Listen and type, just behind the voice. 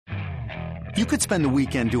You could spend the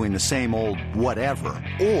weekend doing the same old whatever,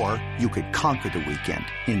 or you could conquer the weekend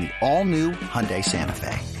in the all-new Hyundai Santa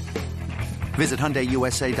Fe. Visit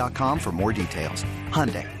HyundaiUSA.com for more details.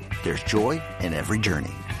 Hyundai, there's joy in every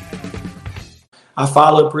journey. I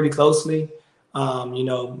follow pretty closely. I'm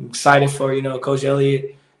excited for, Coach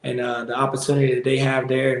Elliott and the opportunity that they have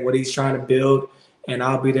there and what he's trying to build. And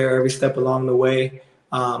I'll be there every step along the way,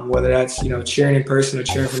 whether that's, cheering in person or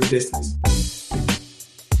cheering from a distance.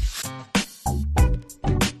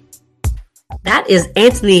 That is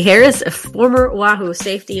Anthony Harris, a former Wahoo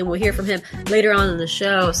safety, and we'll hear from him later on in the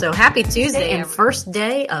show. So happy Tuesday and first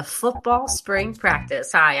day of football spring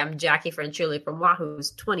practice. Hi, I'm Jackie Franchuli from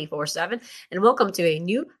Wahoos 24/7, and welcome to a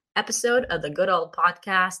new episode of the Good Old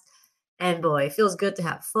Podcast. And boy, it feels good to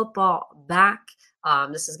have football back.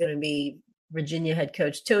 This is going to be Virginia head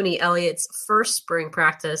coach Tony Elliott's first spring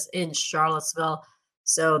practice in Charlottesville.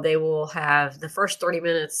 So they will have the first 30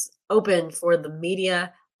 minutes open for the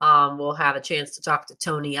media. We'll have a chance to talk to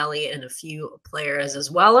Tony Elliott and a few players as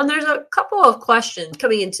well. And there's a couple of questions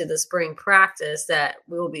coming into the spring practice that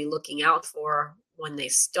we will be looking out for when they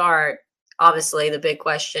start. Obviously, the big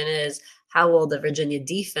question is, how will the Virginia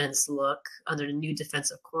defense look under the new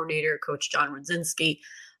defensive coordinator, Coach John Rudzinski?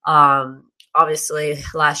 Obviously,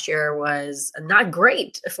 last year was not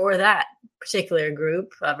great for that particular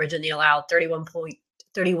group. Virginia allowed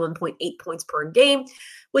 31.8 points per game,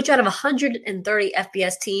 which out of 130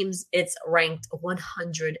 FBS teams, it's ranked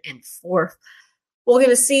 104th. We're going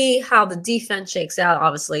to see how the defense shakes out.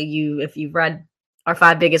 Obviously, if you've read our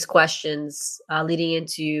 5 biggest questions leading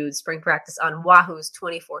into spring practice on Wahoos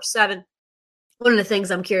 24/7, one of the things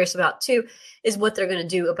I'm curious about, too, is what they're going to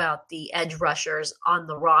do about the edge rushers on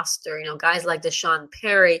the roster. Guys like Deshaun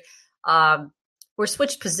Perry were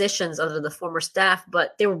switched positions under the former staff,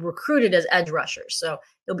 but they were recruited as edge rushers. So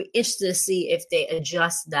it'll be interesting to see if they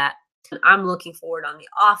adjust that. And I'm looking forward on the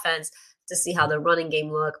offense to see how the running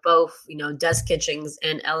game look. Both, Des Kitchings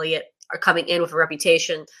and Elliott are coming in with a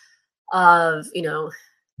reputation of,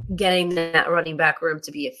 getting that running back room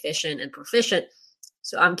to be efficient and proficient.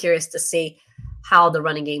 So I'm curious to see how the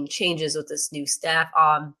running game changes with this new staff.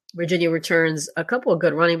 Virginia returns a couple of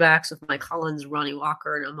good running backs with Mike Collins, Ronnie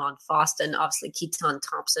Walker, and Amon Foston. Obviously, Keaton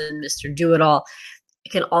Thompson, Mr. Do-It-All. It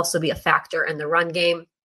can also be a factor in the run game.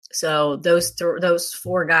 So those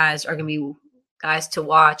 4 guys are going to be guys to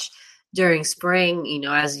watch during spring.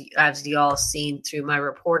 As you all seen through my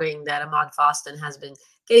reporting, that Amon Foston has been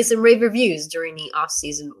getting some rave reviews during the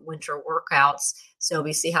off-season winter workouts. So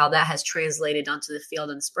we see how that has translated onto the field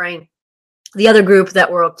in spring. The other group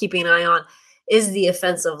that we're keeping an eye on is the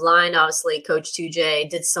offensive line. Obviously, Coach 2J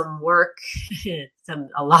did some work,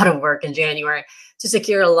 a lot of work in January to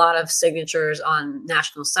secure a lot of signatures on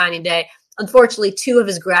National Signing Day. Unfortunately, 2 of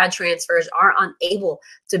his grad transfers are unable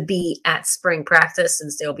to be at spring practice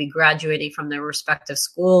since they'll be graduating from their respective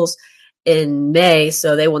schools in May,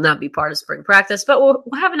 so they will not be part of spring practice. But we'll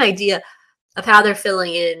have an idea of how they're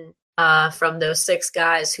filling in from those 6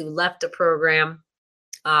 guys who left the program,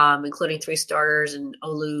 including 3 starters and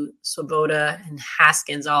Olu, Swoboda, and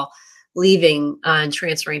Haskins all leaving and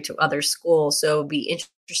transferring to other schools. So it'll be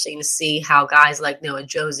interesting to see how guys like Noah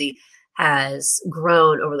Josie has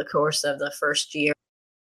grown over the course of the first year.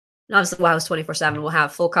 And obviously, Wahoos 24/7 will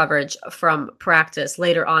have full coverage from practice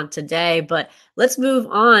later on today. But let's move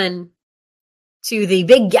on to the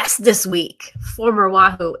big guest this week, former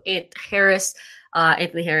Wahoo Anthony Harris.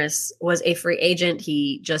 Anthony Harris was a free agent.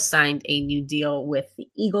 He just signed a new deal with the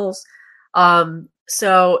Eagles.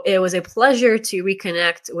 So it was a pleasure to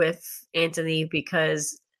reconnect with Anthony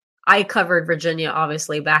because I covered Virginia,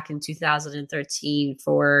 obviously, back in 2013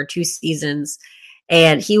 for 2 seasons,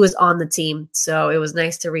 and he was on the team. So it was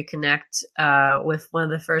nice to reconnect with one of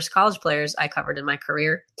the first college players I covered in my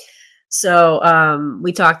career. So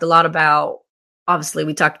we talked a lot about, obviously,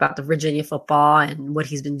 we talked about the Virginia football and what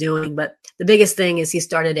he's been doing, but the biggest thing is he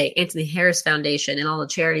started a Anthony Harris Foundation and all the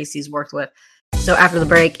charities he's worked with. So after the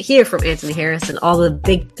break, hear from Anthony Harris and all the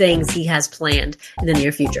big things he has planned in the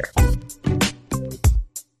near future.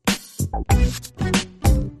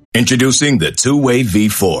 Introducing the two-way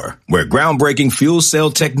V4, where groundbreaking fuel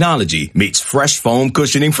cell technology meets fresh foam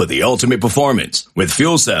cushioning for the ultimate performance. With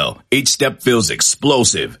fuel cell, each step feels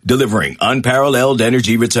explosive, delivering unparalleled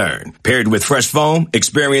energy return. Paired with fresh foam,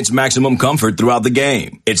 experience maximum comfort throughout the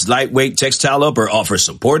game. Its lightweight textile upper offers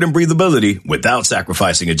support and breathability without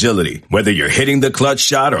sacrificing agility. Whether you're hitting the clutch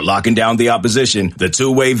shot or locking down the opposition, the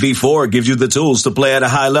two-way V4 gives you the tools to play at a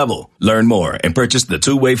high level. Learn more and purchase the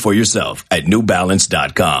two-way for yourself at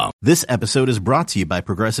newbalance.com. This episode is brought to you by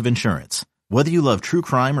Progressive Insurance. Whether you love true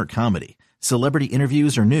crime or comedy, celebrity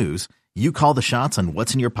interviews or news, You call the shots on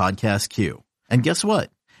what's in your podcast queue. And guess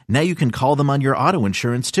what? Now you can call them on your auto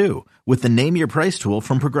insurance too with the Name Your Price tool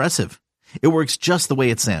from Progressive. It works just the way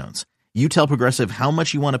it sounds. You tell Progressive how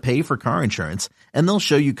much you want to pay for car insurance, and they'll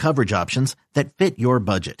show you coverage options that fit your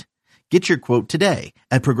budget. Get your quote today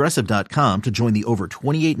at Progressive.com to join the over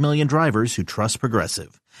 28 million drivers who trust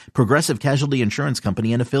Progressive. Progressive Casualty Insurance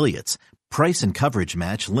Company and Affiliates. Price and coverage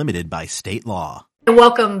match limited by state law.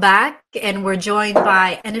 Welcome back, and we're joined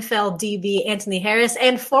by NFL DB Anthony Harris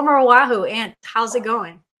and former Wahoo. Ant, how's it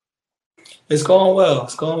going? It's going well.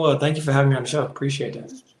 It's going well. Thank you for having me on the show. Appreciate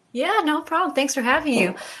it. Yeah, no problem. Thanks for having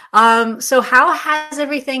you. So how has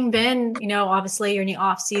everything been? You know, obviously you're in the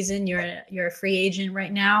off season. You're a free agent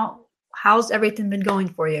right now. How's everything been going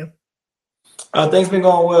for you? Things been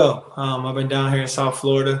going well. I've been down here in South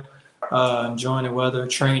Florida, enjoying the weather,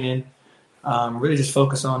 training. Really just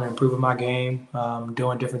focus on improving my game,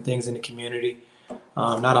 doing different things in the community,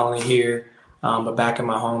 not only here, but back in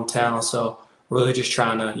my hometown. So really just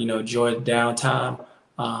trying to, enjoy the downtime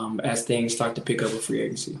as things start to pick up with free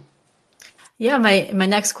agency. Yeah, my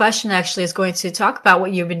next question actually is going to talk about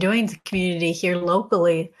what you've been doing in the community here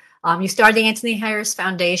locally. You started the Anthony Harris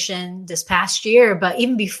Foundation this past year, but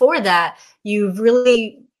even before that, you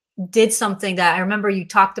really did something that I remember you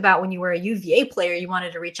talked about when you were a UVA player. You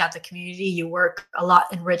wanted to reach out to the community. You work a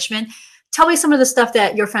lot in Richmond. Tell me some of the stuff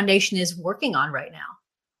that your foundation is working on right now.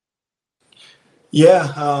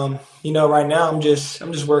 Yeah, right now I'm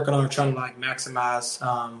just working on trying to maximize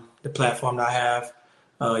the platform that I have,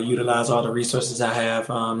 utilize all the resources I have,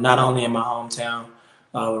 not only in my hometown,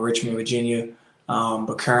 Richmond, Virginia,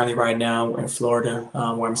 but currently right now in Florida,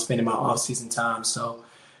 where I'm spending my off-season time. So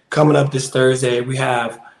coming up this Thursday, we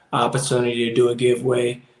have opportunity to do a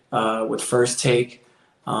giveaway with First Take,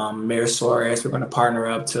 Mayor Suarez. We're going to partner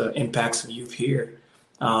up to impact some youth here,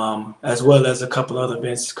 as well as a couple other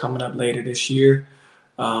events coming up later this year.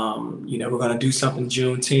 We're going to do something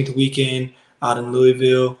Juneteenth weekend out in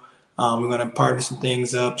Louisville. We're going to partner some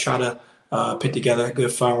things up, try to put together a good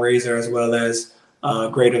fundraiser as well as a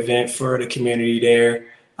great event for the community there,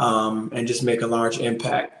 and just make a large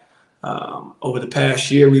impact. Over the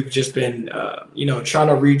past year, we've just been, trying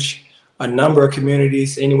to reach a number of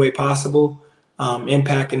communities any way possible,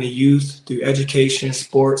 impacting the youth through education,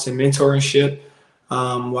 sports, and mentorship,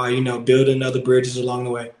 while, building other bridges along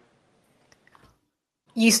the way.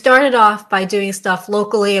 You started off by doing stuff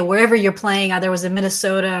locally and wherever you're playing, either it was in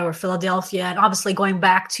Minnesota or Philadelphia, and obviously going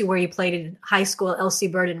back to where you played in high school,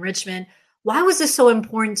 LC Bird in Richmond. Why was this so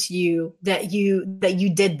important to you that you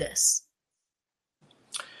did this?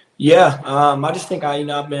 Yeah, I just think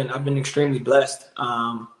I've been extremely blessed.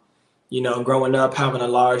 Growing up, having a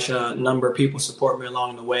large number of people support me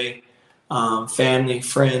along the way, family,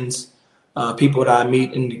 friends, people that I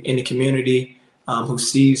meet in the community, who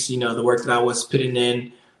sees the work that I was putting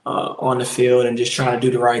in on the field and just trying to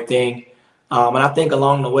do the right thing. And I think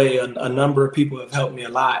along the way, a number of people have helped me a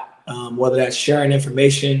lot, whether that's sharing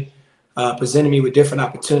information, presenting me with different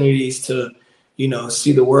opportunities to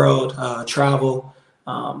see the world, travel.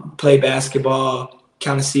 Play basketball,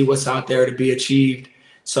 kind of see what's out there to be achieved.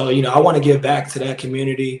 So, I want to give back to that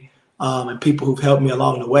community and people who've helped me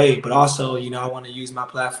along the way. But also, I want to use my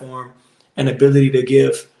platform and ability to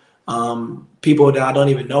give people that I don't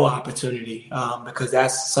even know opportunity, because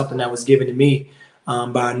that's something that was given to me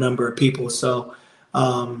by a number of people. So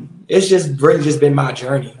it's just really just been my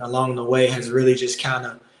journey along the way has really just kind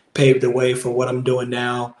of paved the way for what I'm doing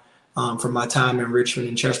now, from my time in Richmond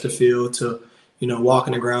and Chesterfield to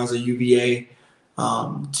walking the grounds of UVA,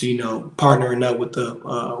 to, partnering up with the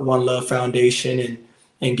One Love Foundation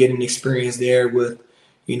and getting experience there with,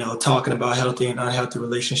 talking about healthy and unhealthy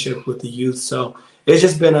relationships with the youth. So it's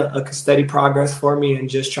just been a steady progress for me and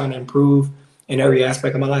just trying to improve in every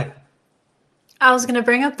aspect of my life. I was going to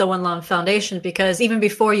bring up the One Love Foundation because even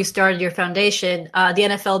before you started your foundation, the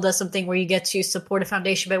NFL does something where you get to support a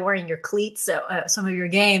foundation by wearing your cleats at some of your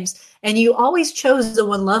games. And you always chose the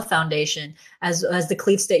One Love Foundation as the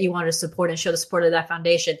cleats that you wanted to support and show the support of that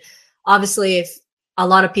foundation. Obviously, if a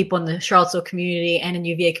lot of people in the Charlottesville community and in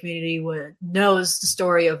UVA community knows the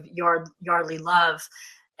story of Yardley Love,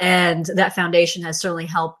 and that foundation has certainly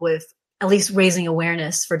helped with at least raising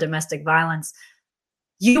awareness for domestic violence.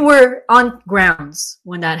 You were on grounds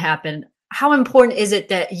when that happened. How important is it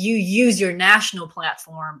that you use your national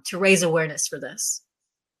platform to raise awareness for this?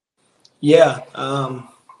 Yeah, I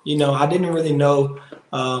didn't really know,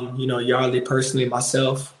 Yardley personally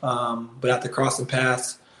myself, but after crossing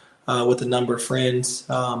paths with a number of friends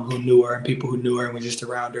who knew her and people who knew her and were just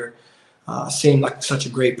around her, seemed like such a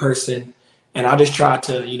great person. And I just tried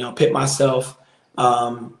to, put myself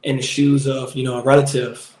in the shoes of, a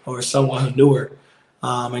relative or someone who knew her.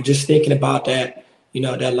 And just thinking about that,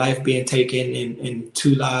 that life being taken and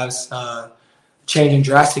two lives changing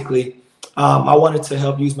drastically, I wanted to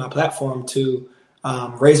help use my platform to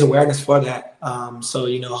raise awareness for that. So,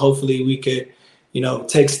 hopefully we could,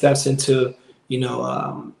 take steps into,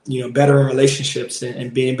 bettering relationships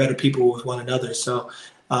and being better people with one another. So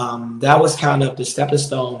that was kind of the stepping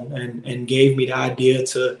stone and gave me the idea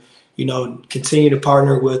to, continue to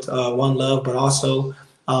partner with One Love, but also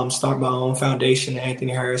start my own foundation, the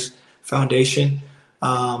Anthony Harris Foundation,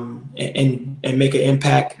 and make an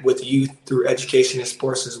impact with youth through education and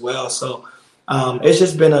sports as well. So it's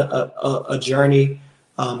just been a journey,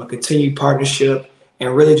 a continued partnership,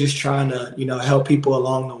 and really just trying to, help people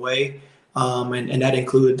along the way. And that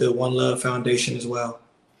included the One Love Foundation as well.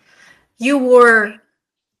 You wore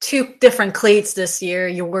two different cleats this year.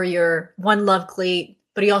 You wore your One Love cleat,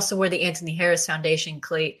 but you also wore the Anthony Harris Foundation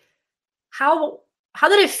cleat. How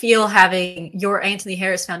did it feel having your Anthony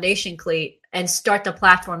Harris Foundation cleat and start the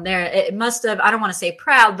platform there? It must have, I don't want to say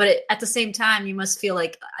proud, but at the same time, you must feel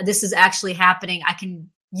like this is actually happening. I can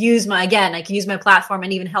use my platform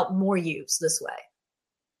and even help more youths this way.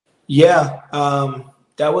 Yeah,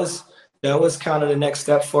 that was kind of the next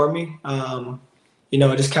step for me.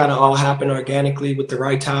 It just kind of all happened organically with the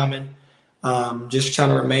right timing. Just trying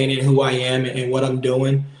to remain in who I am and what I'm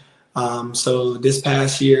doing. So this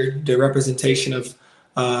past year, the representation of,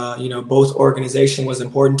 both organizations was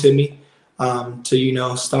important to me,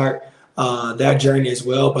 to, start that journey as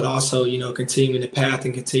well, but also, continuing the path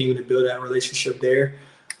and continuing to build that relationship there,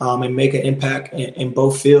 and make an impact in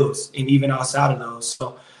both fields and even outside of those.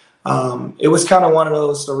 So it was kind of one of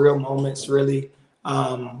those surreal moments, really,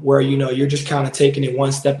 where, you're just kind of taking it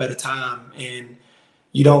one step at a time, and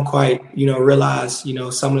you don't quite, realize,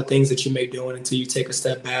 some of the things that you may be doing until you take a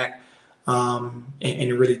step back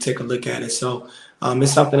and really take a look at it. So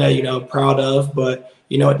it's something that, proud of, but,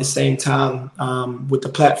 at the same time, with the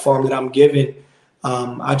platform that I'm given,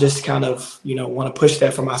 I just kind of, want to push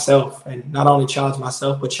that for myself and not only challenge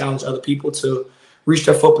myself, but challenge other people to reach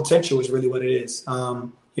their full potential is really what it is.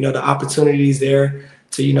 The opportunities there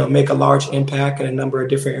to, make a large impact in a number of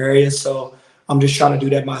different areas. So I'm just trying to do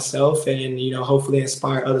that myself and, hopefully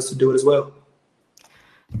inspire others to do it as well.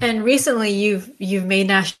 And recently you've made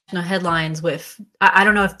national headlines with, I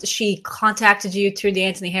don't know if she contacted you through the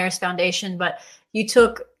Anthony Harris Foundation, but you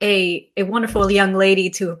took a wonderful young lady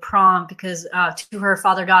to a prom because to her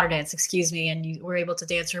father-daughter dance, and you were able to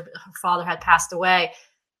dance. Her father had passed away.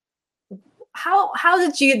 How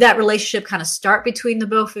did that relationship kind of start between the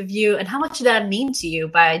both of you, and how much did that mean to you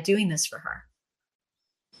by doing this for her?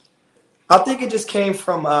 I think it just came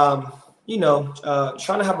from, trying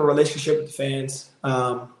to have a relationship with the fans,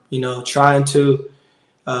 trying to,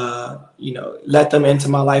 let them into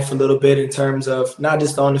my life a little bit in terms of not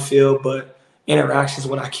just on the field, but interactions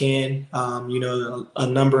when I can. A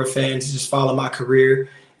number of fans just follow my career,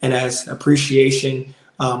 and as appreciation,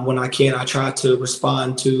 when I can, I try to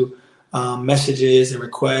respond to messages and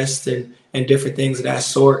requests and different things of that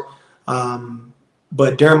sort.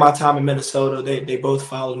 But during my time in Minnesota, they both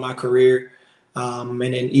followed my career. And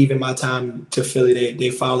then even my time to Philly,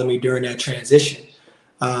 they followed me during that transition.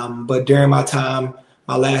 But during my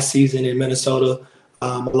last season in Minnesota,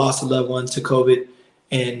 I lost a loved one to COVID.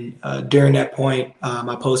 And during that point,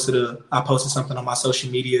 I posted something on my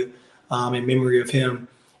social media in memory of him.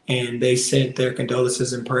 And they sent their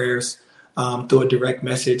condolences and prayers through a direct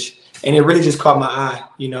message. And it really just caught my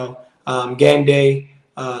eye. Game day,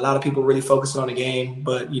 a lot of people really focusing on the game,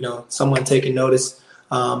 but, someone taking notice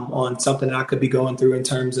on something that I could be going through in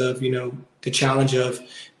terms of, the challenge of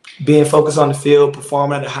being focused on the field,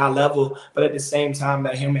 performing at a high level, but at the same time,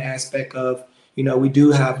 that human aspect of, we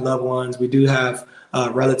do have loved ones, we do have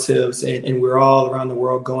relatives, and we're all around the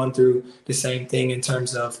world going through the same thing in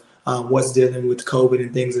terms of what's dealing with COVID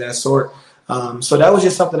and things of that sort. So that was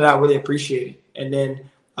just something that I really appreciated. And then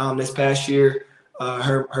this past year,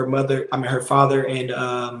 her father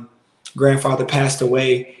and grandfather passed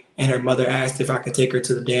away, and her mother asked if I could take her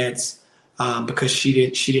to the dance because she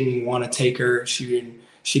didn't even want to take her. She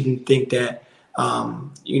didn't think that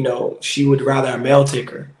she would rather a male take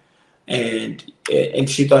her, and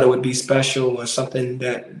she thought it would be special or something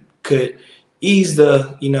that could ease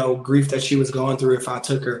the grief that she was going through if I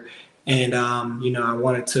took her. And I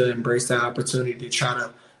wanted to embrace that opportunity to try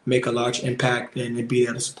to make a large impact and be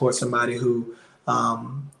there to support somebody who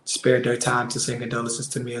spared their time to send condolences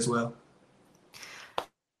to me as well.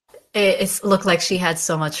 It looked like she had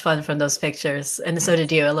so much fun from those pictures, and so did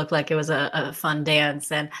you. It looked like it was a fun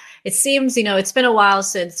dance, and it seems, it's been a while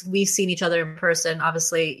since we've seen each other in person.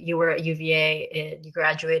 Obviously, you were at UVA and you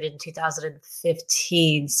graduated in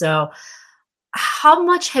 2015. So, how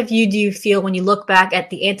much do you feel when you look back at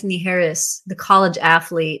the Anthony Harris, the college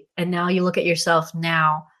athlete, and now you look at yourself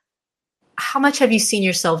now? How much have you seen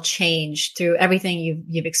yourself change through everything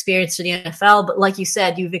you've experienced in the NFL? But like you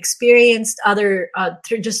said, you've experienced other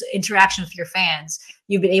through just interaction with your fans.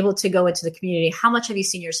 You've been able to go into the community. How much have you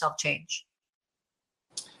seen yourself change?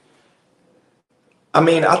 I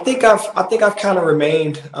mean, I think I've kind of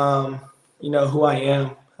remained, who I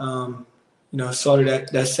am. Sort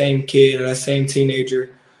of that same kid or that same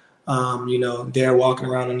teenager, there walking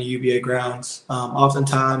around on the UVA grounds.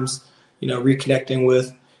 Oftentimes, reconnecting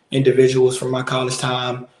with individuals from my college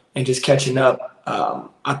time and just catching up.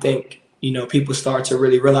 I think, people start to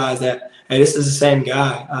really realize that, hey, this is the same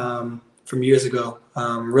guy from years ago.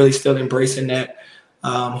 Really still embracing that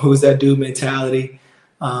who's that dude mentality,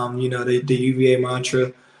 the UVA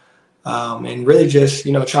mantra, and really just,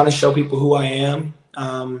 trying to show people who I am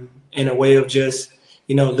in a way of just,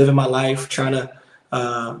 living my life, trying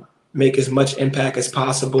to make as much impact as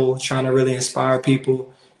possible, trying to really inspire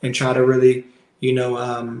people and try to really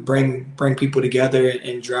bring people together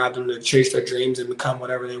and drive them to chase their dreams and become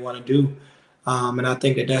whatever they want to do. And I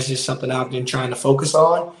think that that's just something I've been trying to focus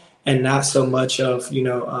on, and not so much of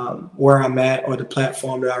where I'm at or the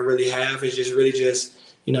platform that I really have. Is just really just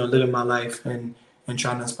living my life and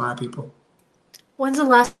trying to inspire people. When's the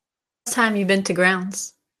last time you've been to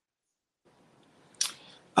grounds?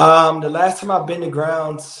 The last time I've been to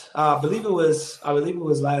grounds, I believe it was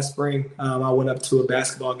last spring. I went up to a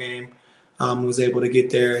basketball game. Was able to get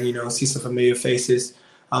there and, see some familiar faces.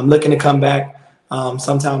 I'm looking to come back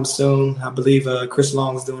sometime soon. I believe Chris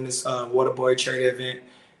Long is doing this Waterboy charity event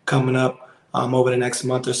coming up over the next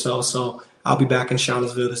month or so. So I'll be back in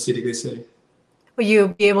Charlottesville, the city, good city. Will you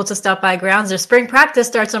be able to stop by grounds? Their spring practice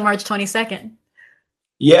starts on March 22nd.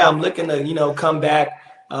 Yeah, I'm looking to, come back,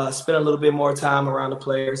 spend a little bit more time around the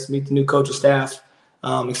players, meet the new coaching staff.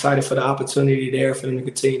 Excited for the opportunity there for them to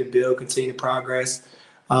continue to build, continue to progress.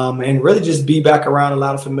 And really just be back around a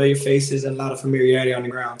lot of familiar faces and a lot of familiarity on the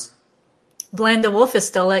grounds. Blanda Wolf is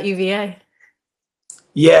still at UVA.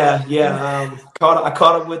 Yeah. I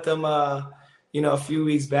caught up with them, a few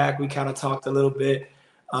weeks back. We kind of talked a little bit.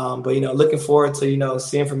 But, looking forward to,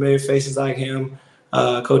 seeing familiar faces like him,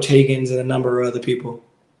 Coach Higgins, and a number of other people.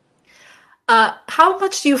 How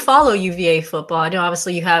much do you follow UVA football? I know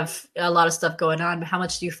obviously you have a lot of stuff going on, but how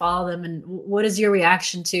much do you follow them? And what is your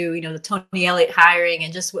reaction to, the Tony Elliott hiring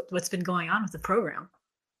and just what's been going on with the program?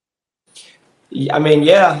 I mean,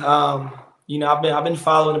 yeah. I've been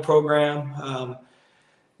following the program.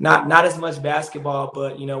 Not as much basketball,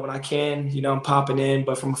 but, when I can, I'm popping in.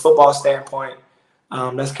 But from a football standpoint,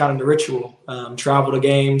 that's kind of the ritual. Travel to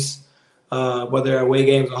games, whether away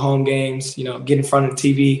games or home games, get in front of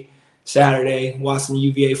the TV Saturday, watch some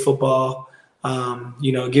UVA football,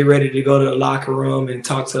 get ready to go to the locker room and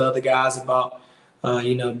talk to the other guys about,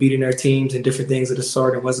 beating their teams and different things of the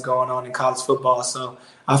sort and what's going on in college football. So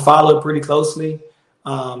I follow it pretty closely.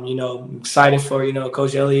 Excited for,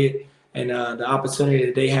 Coach Elliott and the opportunity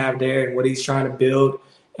that they have there and what he's trying to build.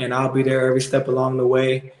 And I'll be there every step along the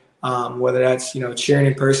way, whether that's, cheering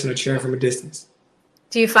in person or cheering from a distance.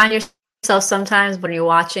 Do you find yourself sometimes when you're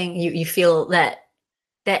watching, you feel that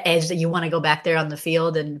edge that you want to go back there on the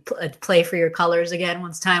field and play for your colors again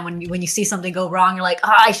once time when you see something go wrong, you're like,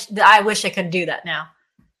 I wish I could do that now?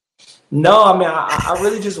 No, I mean, I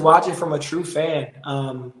really just watch it from a true fan.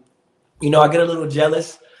 I get a little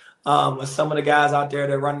jealous of some of the guys out there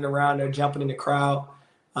that are running around, they're jumping in the crowd,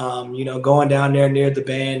 going down there near the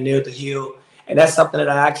band, near the hill. And that's something that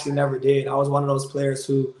I actually never did. I was one of those players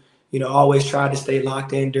who, always tried to stay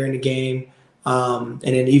locked in during the game. And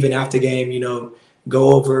then even after game,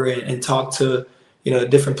 go over and talk to,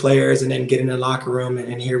 different players and then get in the locker room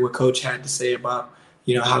and hear what coach had to say about,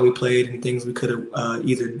 how we played and things we could have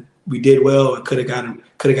either we did well or could have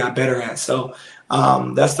got better at. So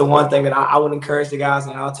that's the one thing that I would encourage the guys,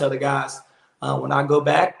 and I'll tell the guys when I go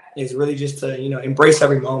back is really just to, embrace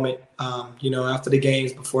every moment, after the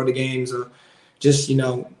games, before the games, or just,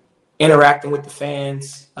 interacting with the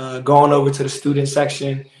fans, going over to the student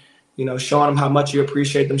section, showing them how much you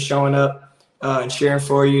appreciate them showing up and cheering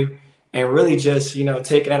for you, and really just,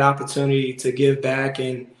 taking that opportunity to give back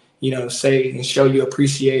and, say and show you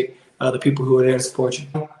appreciate the people who are there to support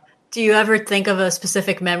you. Do you ever think of a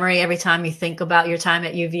specific memory every time you think about your time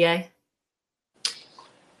at UVA?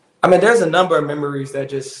 I mean, there's a number of memories that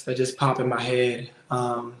just pop in my head.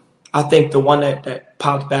 I think the one that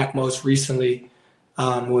popped back most recently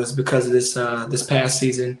was because of this past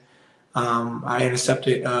season. I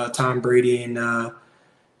intercepted Tom Brady, and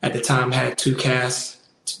at the time had two casts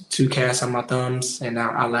on my thumbs, and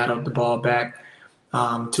I lateraled the ball back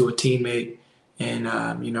to a teammate. And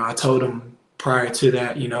I told him prior to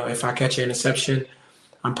that, if I catch an interception,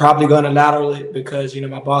 I'm probably going to lateral it because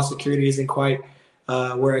my ball security isn't quite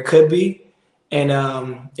where it could be. And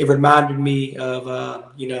it reminded me of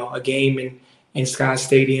a game in Sky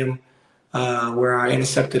Stadium where I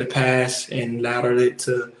intercepted a pass and lateraled it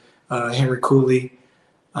to Henry Cooley,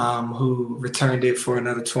 who returned it for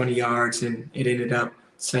another 20 yards, and it ended up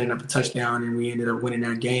setting up a touchdown, and we ended up winning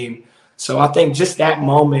that game. So I think just that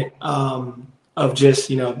moment of just,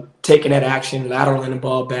 taking that action, lateraling the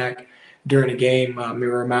ball back during the game, it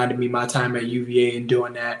reminded me my time at UVA and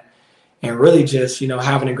doing that, and really just,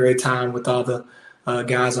 having a great time with all the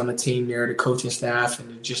guys on the team there, the coaching staff,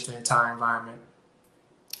 and just the entire environment.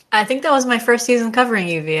 I think that was my first season covering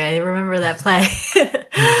UVA. I remember that play.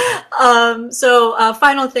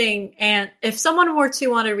 Final thing, and if someone were to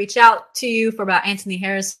want to reach out to you for about Anthony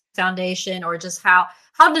Harris Foundation, or just how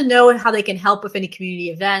to know how they can help with any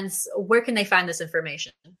community events, where can they find this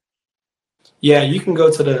information? Yeah, you can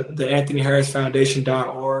go to the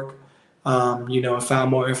AnthonyHarrisFoundation.org, and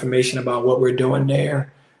find more information about what we're doing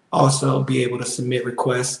there. Also be able to submit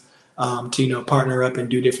requests to, partner up and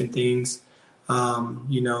do different things,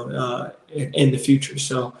 in the future.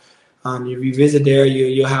 So if you visit there,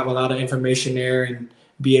 you'll have a lot of information there and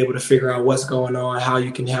be able to figure out what's going on, how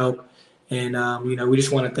you can help. And, we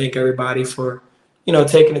just want to thank everybody for,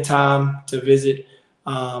 taking the time to visit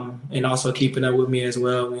and also keeping up with me as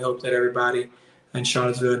well. We hope that everybody in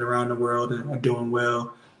Charlottesville and around the world are doing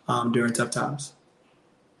well during tough times.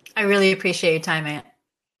 I really appreciate your time, Ant.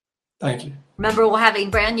 Thank you. Remember, we'll have a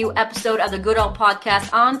brand new episode of the Good Old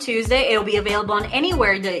Podcast on Tuesday. It'll be available on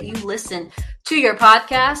anywhere that you listen to your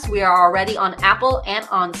podcast. We are already on Apple and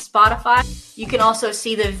on Spotify. You can also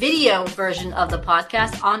see the video version of the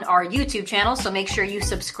podcast on our YouTube channel. So make sure you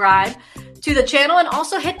subscribe to the channel and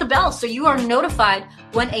also hit the bell so you are notified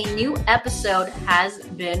when a new episode has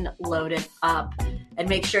been loaded up. And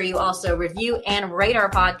make sure you also review and rate our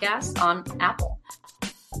podcast on Apple.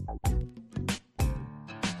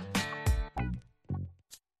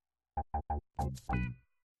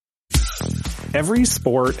 Every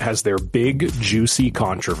sport has their big, juicy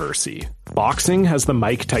controversy. Boxing has the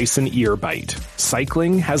Mike Tyson ear bite.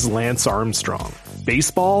 Cycling has Lance Armstrong.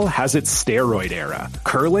 Baseball has its steroid era.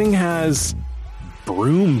 Curling has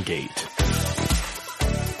Broomgate.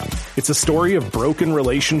 It's a story of broken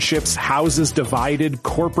relationships, houses divided,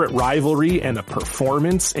 corporate rivalry, and a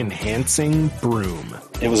performance-enhancing broom.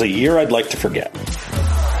 It was a year I'd like to forget.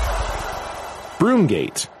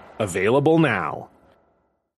 Broomgate. Available now.